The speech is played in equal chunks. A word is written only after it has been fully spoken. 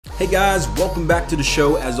Hey guys, welcome back to the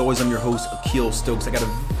show. As always, I'm your host, Akil Stokes. I got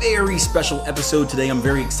a very special episode today. I'm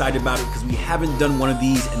very excited about it because we haven't done one of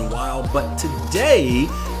these in a while. But today,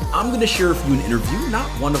 I'm going to share with you an interview, not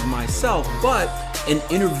one of myself, but an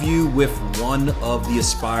interview with one of the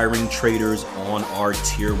aspiring traders on our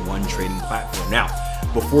Tier 1 trading platform. Now,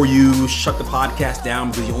 before you shut the podcast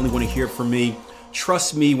down because you only want to hear from me,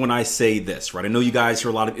 trust me when I say this, right? I know you guys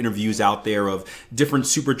hear a lot of interviews out there of different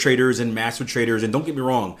super traders and master traders, and don't get me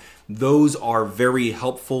wrong, those are very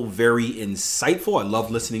helpful, very insightful. I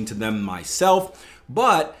love listening to them myself,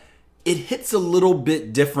 but it hits a little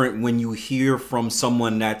bit different when you hear from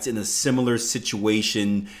someone that's in a similar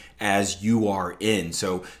situation as you are in.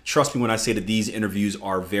 So trust me when I say that these interviews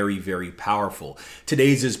are very, very powerful.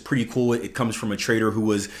 Today's is pretty cool. It comes from a trader who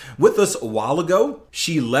was with us a while ago.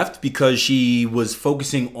 She left because she was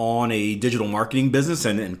focusing on a digital marketing business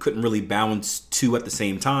and couldn't really balance two at the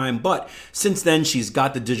same time. But since then, she's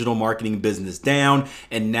got the digital marketing business down,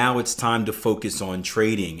 and now it's time to focus on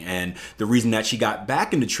trading. And the reason that she got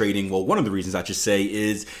back into trading, well, one of the reasons I should say,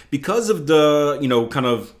 is because of the, kind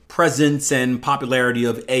of presence and popularity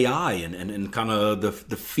of AI and kind of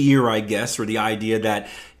the fear, I guess, or the idea that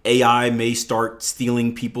AI may start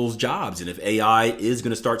stealing people's jobs. And if AI is going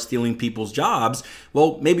to start stealing people's jobs,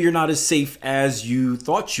 well, maybe you're not as safe as you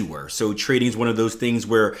thought you were. So trading is one of those things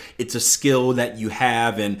where it's a skill that you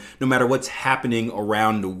have, and no matter what's happening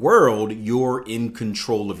around the world, you're in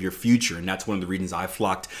control of your future. And that's one of the reasons I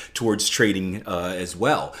flocked towards trading as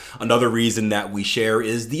well. Another reason that we share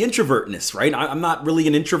is the introvertness, right? I'm not really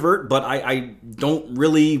an introvert, but I don't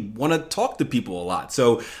really want to talk to people a lot.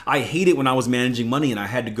 So I hate it when I was managing money and I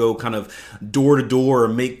had to go kind of door to door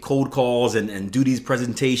and make cold calls and do these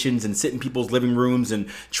presentations and sit in people's living rooms and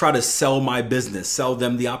try to sell my business, sell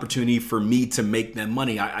them the opportunity for me to make them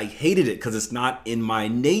money. I hated it because it's not in my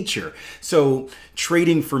nature. So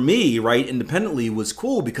trading for me, right, independently was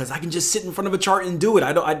cool because I can just sit in front of a chart and do it.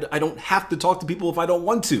 I don't have to talk to people if I don't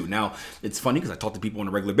want to. Now, it's funny because I talk to people on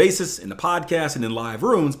a regular basis in the podcast and in live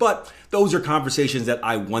rooms, but those are conversations that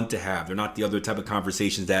I want to have. They're not the other type of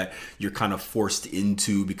conversations that you're kind of forced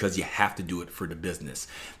into because you have to do it for the business.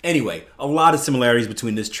 Anyway, a lot of similarities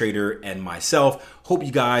between this trader and myself. Hope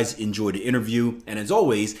you guys enjoyed the interview. And as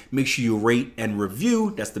always, make sure you rate and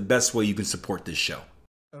review. That's the best way you can support this show.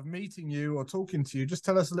 Of meeting you or talking to you, just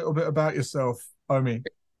tell us a little bit about yourself, Omi.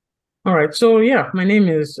 All right. So yeah, my name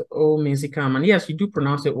is Omi Zikam, and yes, you do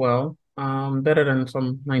pronounce it well, better than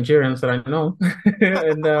some Nigerians that I know.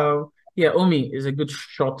 And yeah, Omi is a good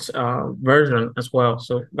short version as well.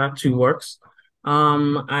 So that too works.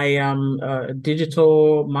 I am a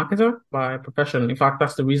digital marketer by profession. In fact,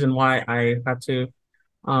 that's the reason why I had to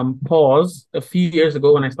pause a few years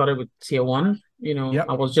ago when I started with Tier 1. Yep.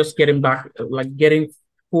 I was just getting back, like getting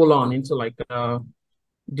full on into like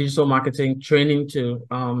digital marketing training to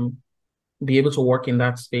be able to work in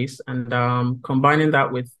that space, and combining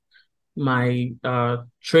that with my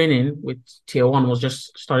training with Tier 1 was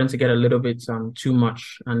just starting to get a little bit too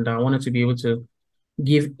much, and I wanted to be able to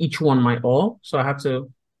give each one my all. So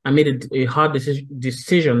I made a hard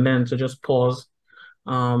decision then to just pause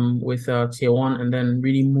with Tier 1 and then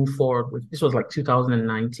really move forward with, this was like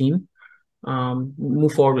 2019,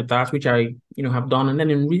 move forward with that, which I have done. And then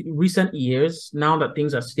in recent years, now that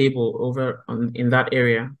things are stable over in that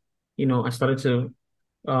area, I started to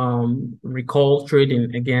recall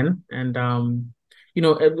trading again. And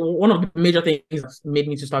one of the major things that made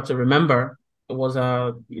me to start to remember was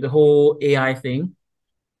the whole AI thing.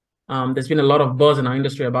 There's been a lot of buzz in our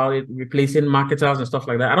industry about it replacing marketers and stuff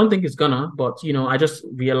like that. I don't think it's gonna, but I just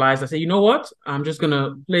realized, I said, you know what? I'm just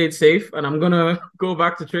gonna play it safe and I'm gonna go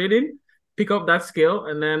back to trading, pick up that skill,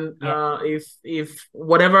 and then if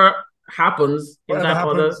whatever happens Whatever in that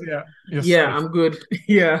happens, other, safe. I'm good.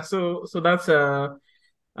 Yeah, so that's a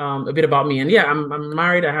bit about me. And yeah, I'm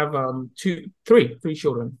married. I have three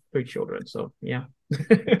children. So yeah.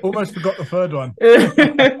 Almost forgot the third one.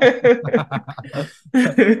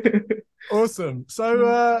 Awesome.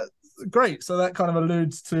 So great. So that kind of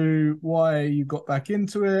alludes to why you got back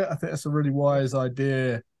into it. I think that's a really wise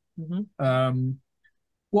idea. Mm-hmm.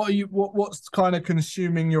 What's kind of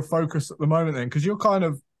consuming your focus at the moment then? Because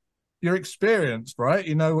you're experienced, right?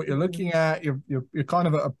 You know what you're looking at. You're kind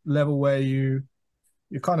of at a level where you're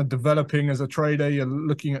kind of developing as a trader. You're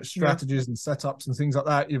looking at strategies and setups and things like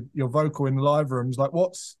that. You're vocal in the live rooms. Like,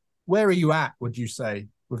 where are you at, would you say,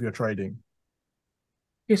 with your trading?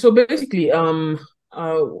 Okay, so basically, after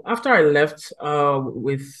I left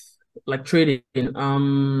with like trading,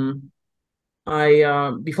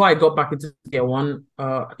 I before I got back into Tier 1,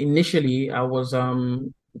 initially I was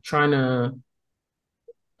trying to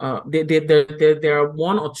there are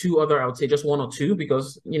one or two other, I would say just one or two,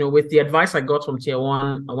 because with the advice I got from tier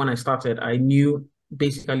one when I started, I knew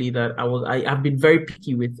basically that I've been very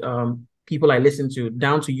picky with people I listen to,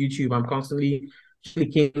 down to YouTube. I'm constantly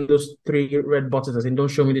clicking those three red buttons and saying, don't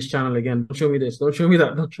show me this channel again, don't show me this, don't show me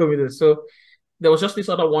that, don't show me this. So there was just this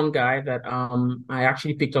other one guy that I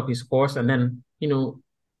actually picked up his course and then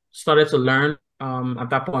started to learn at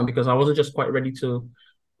that point, because I wasn't just quite ready to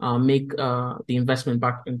make the investment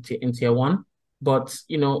back in tier one. But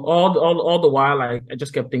all the while I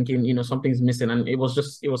just kept thinking something's missing, and it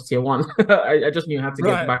was tier one. I just knew I had to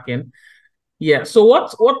get back in. Yeah. So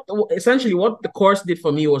what essentially what the course did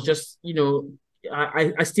for me was just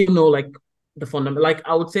I still know like the fundamental, like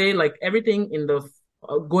I would say like everything in the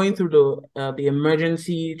going through the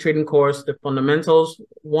emergency trading course, the fundamentals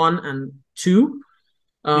 1 and 2.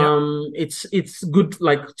 It's good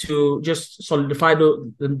like to just solidify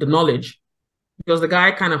the knowledge, because the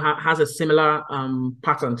guy kind of has a similar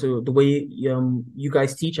pattern to the way you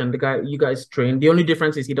guys teach and the guy you guys train. The only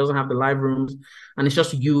difference is he doesn't have the live rooms, and it's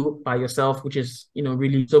just you by yourself, which is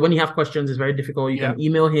really, so when you have questions, it's very difficult. You can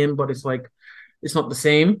email him, but it's like it's not the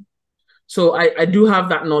same. So I do have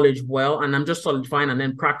that knowledge well, and I'm just solidifying and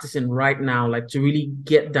then practicing right now, like to really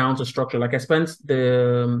get down to structure. Like I spent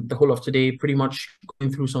the whole of today pretty much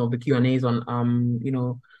going through some of the Q&As on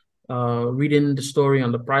reading the story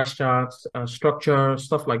on the price charts, structure,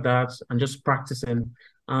 stuff like that, and just practicing.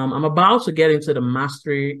 I'm about to get into the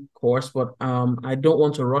mastery course, but I don't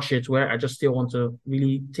want to rush it, where I just still want to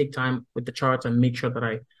really take time with the charts and make sure that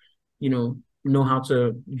I, know how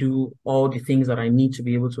to do all the things that I need to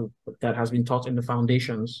be able to, that has been taught in the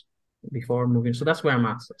foundations before moving. So that's where I'm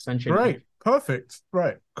at, essentially. Right. Perfect.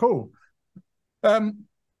 Right. Cool.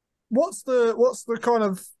 What's the kind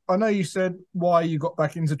of, I know you said why you got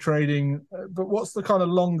back into trading, but what's the kind of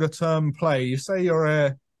longer term play? You say you're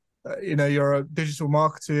a digital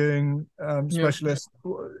marketing specialist.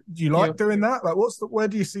 Do you like doing that? Like, where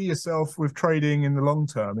do you see yourself with trading in the long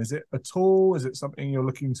term? Is it a tool? Is it something you're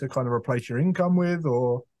looking to kind of replace your income with,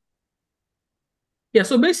 or? Yeah.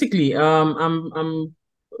 So basically, I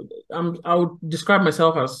would describe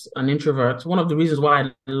myself as an introvert. One of the reasons why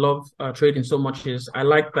I love trading so much is I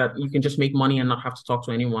like that you can just make money and not have to talk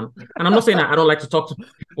to anyone. And I'm not saying that I don't like to talk to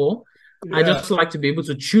people. Yeah. I just like to be able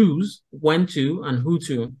to choose when to and who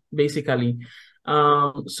to, basically.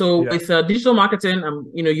 With digital marketing,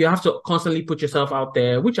 you have to constantly put yourself out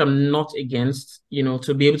there, which I'm not against,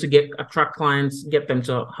 to be able to attract clients, get them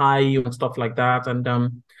to hire you and stuff like that. And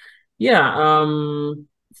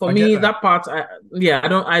for me, that part, I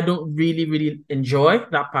don't really enjoy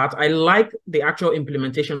that part. I like the actual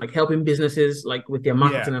implementation, like helping businesses like with their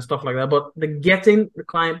marketing and stuff like that. But the getting the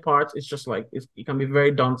client part is just like, it can be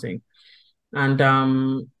very daunting.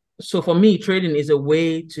 And so for me, trading is a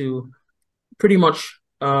way to pretty much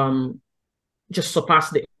just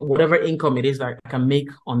surpass whatever income it is that I can make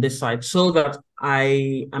on this side, so that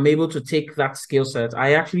I am able to take that skill set.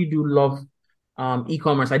 I actually do love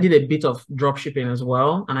e-commerce. I did a bit of drop shipping as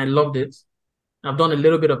well, and I loved it. I've done a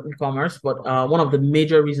little bit of e-commerce, but one of the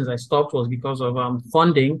major reasons I stopped was because of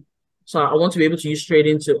funding. So I want to be able to use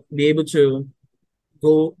trading to be able to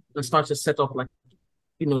go and start to set up like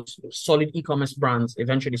solid e-commerce brands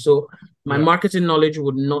eventually. So my marketing knowledge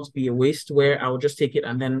would not be a waste, where I would just take it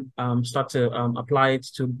and then start to apply it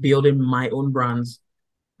to building my own brands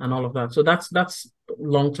and all of that. So that's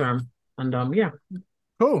long term. And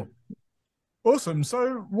cool, awesome.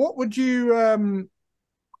 So what would you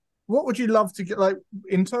love to get, like,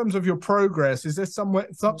 in terms of your progress? Is there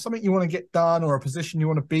something you want to get done, or a position you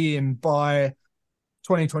want to be in by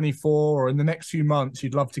 2024, or in the next few months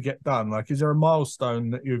you'd love to get done? Like, is there a milestone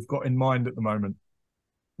that you've got in mind at the moment?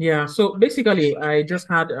 Yeah, so basically I just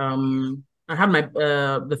had my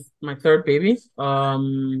third baby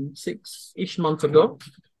 6-ish months ago.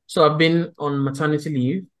 So I've been on maternity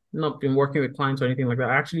leave, not been working with clients or anything like that.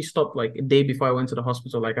 I actually stopped like a day before I went to the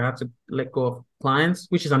hospital. Like, I had to let go of clients,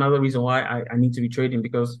 which is another reason why I need to be trading,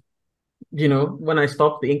 because when I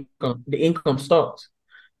stopped, the income stopped.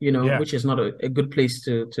 Which is not a good place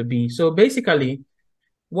to be. So basically,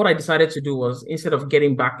 what I decided to do was, instead of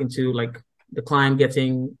getting back into like the client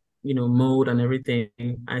getting, mode and everything,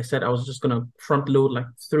 I said I was just going to front load like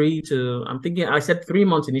I said 3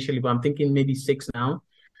 months initially, but I'm thinking maybe 6 now,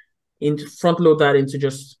 into front load that into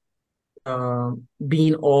just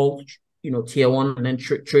being all, tier one, and then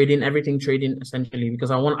trading essentially, because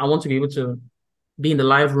I want to be able to be in the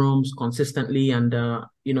live rooms consistently, and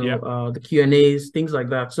the Q&As, things like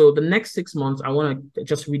that. So the next 6 months, I want to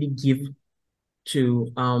just really give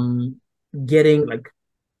to getting like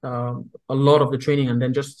a lot of the training and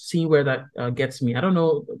then just see where that gets me. I don't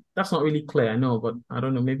know. That's not really clear, I know, but I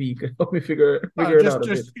don't know. Maybe you could help me figure it out a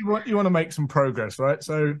bit. You want to make some progress, right?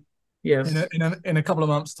 So yes, in a couple of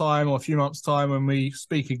months' time or a few months' time when we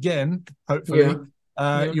speak again, hopefully,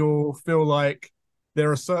 you'll feel like there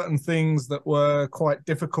are certain things that were quite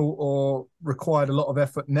difficult or required a lot of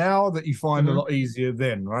effort now that you find a lot easier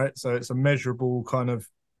then, right? So it's a measurable kind of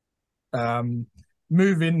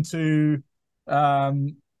move into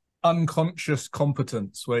unconscious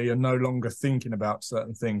competence where you're no longer thinking about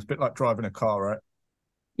certain things, a bit like driving a car, right?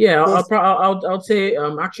 Yeah, I'll say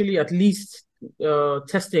actually at least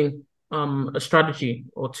testing a strategy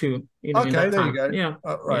or two. Okay, in that there time. you go. Yeah,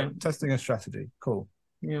 right. Yeah. Testing a strategy, cool.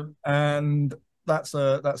 Yeah, and that's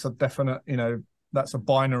a definite, that's a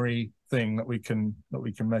binary thing that we can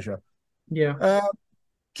measure. Yeah.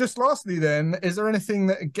 Just lastly, then, is there anything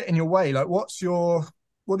that get in your way? Like, what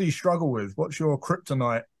do you struggle with? What's your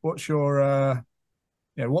kryptonite? What's your,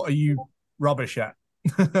 what are you rubbish at?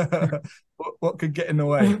 what could get in the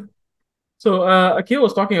way? So Akil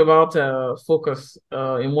was talking about focus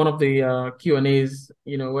in one of the Q&As,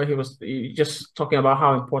 where he was just talking about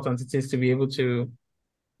how important it is to be able to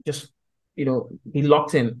just, be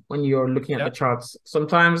locked in when you're looking at the charts.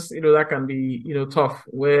 Sometimes, that can be, tough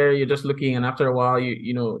where you're just looking and after a while,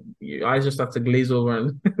 your eyes just start to glaze over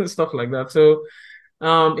and stuff like that. So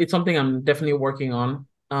it's something I'm definitely working on.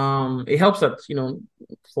 It helps that,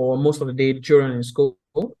 for most of the day children in school.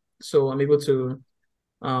 So I'm able to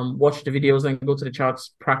watch the videos and go to the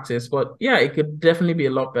charts practice. But yeah, it could definitely be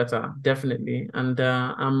a lot better, definitely. And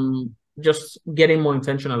I'm just getting more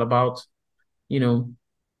intentional about,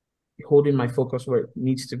 holding my focus where it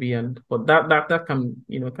needs to be. But that can,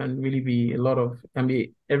 can really be can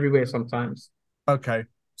be everywhere sometimes. Okay.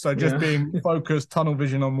 So just being focused, tunnel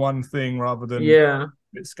vision on one thing rather than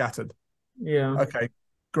it's scattered. Yeah. Okay.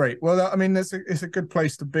 Great. Well, I mean, it's a good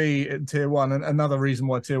place to be in tier one. And another reason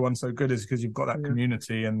why tier one's so good is because you've got that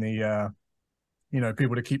community and the,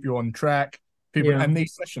 people to keep you on track, and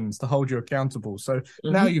these sessions to hold you accountable. So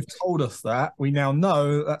now you've told us that, we now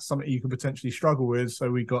know that's something you could potentially struggle with. So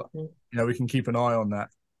we can keep an eye on that.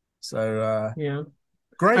 So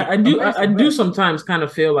great. I do sometimes kind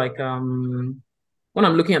of feel like when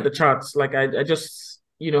I'm looking at the charts, like I just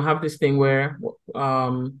have this thing where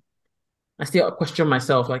I still question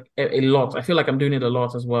myself like a lot. I feel like I'm doing it a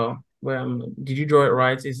lot as well. Where did you draw it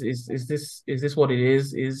right? Is this what it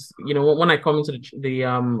is? When I come into the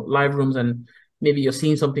live rooms and maybe you're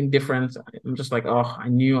seeing something different, I'm just like, oh, I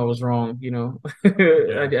knew I was wrong.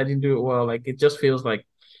 I didn't do it well. Like it just feels like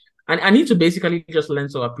I need to basically just learn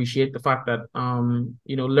to appreciate the fact that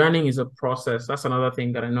learning is a process. That's another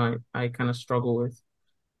thing that I know I kind of struggle with,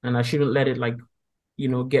 and I shouldn't let it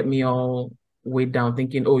get me all weighed down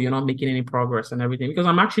thinking, oh, you're not making any progress and everything, because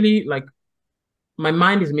I'm actually like, my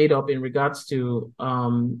mind is made up in regards to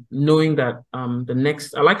knowing that the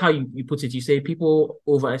next, I like how you put it, you say people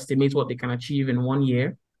overestimate what they can achieve in 1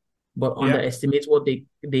 year, but underestimate what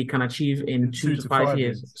they can achieve in 2 to 5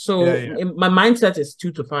 years. So my mindset is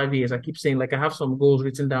 2 to 5 years. I keep saying, like, I have some goals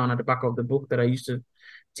written down at the back of the book that I used to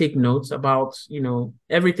take notes about,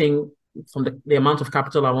 everything from the amount of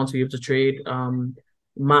capital I want to be able to trade,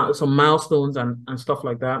 some milestones and stuff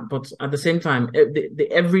like that. But at the same time, the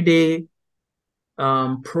everyday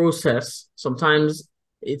process, sometimes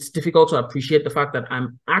it's difficult to appreciate the fact that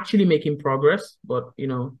I'm actually making progress. But I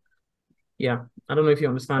don't know if you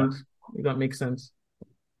understand, if that makes sense.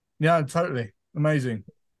 Yeah, totally. Amazing.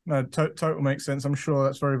 No, total makes sense. I'm sure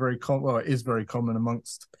that's very, very common. Well, it is very common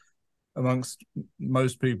amongst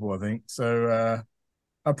most people, I think. So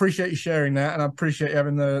I appreciate you sharing that, and I appreciate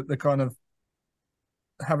having the kind of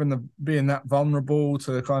being that vulnerable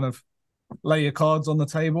to kind of lay your cards on the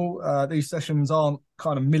table. These sessions aren't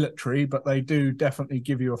kind of military, but they do definitely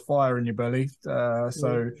give you a fire in your belly.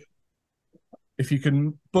 So if you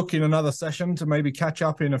can book in another session to maybe catch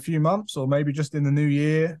up in a few months or maybe just in the new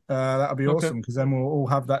year, that'll be awesome, because then we'll all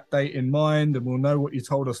have that date in mind and we'll know what you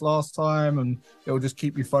told us last time, and it'll just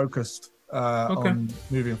keep you focused on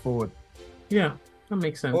moving forward. Yeah. That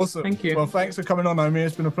makes sense. Awesome. Thank you. Well, thanks for coming on, Omi.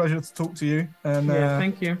 It's been a pleasure to talk to you. And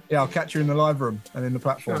thank you. Yeah, I'll catch you in the live room and in the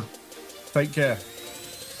platform. Sure. Take care.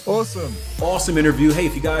 Awesome interview. Hey,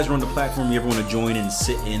 if you guys are on the platform, you ever want to join and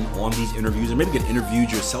sit in on these interviews and maybe get interviewed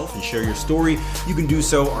yourself and share your story, you can do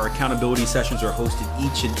so. Our accountability sessions are hosted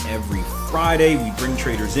each and every Friday. We bring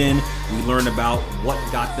traders in, we learn about what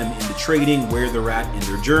got them into trading, where they're at in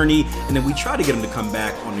their journey, and then we try to get them to come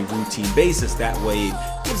back on a routine basis. That way,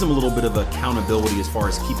 gives them a little bit of accountability as far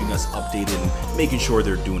as keeping us updated and making sure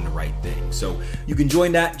they're doing the right thing. So you can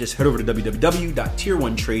join that. Just head over to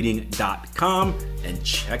www.tier1trading.com and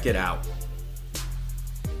check it out.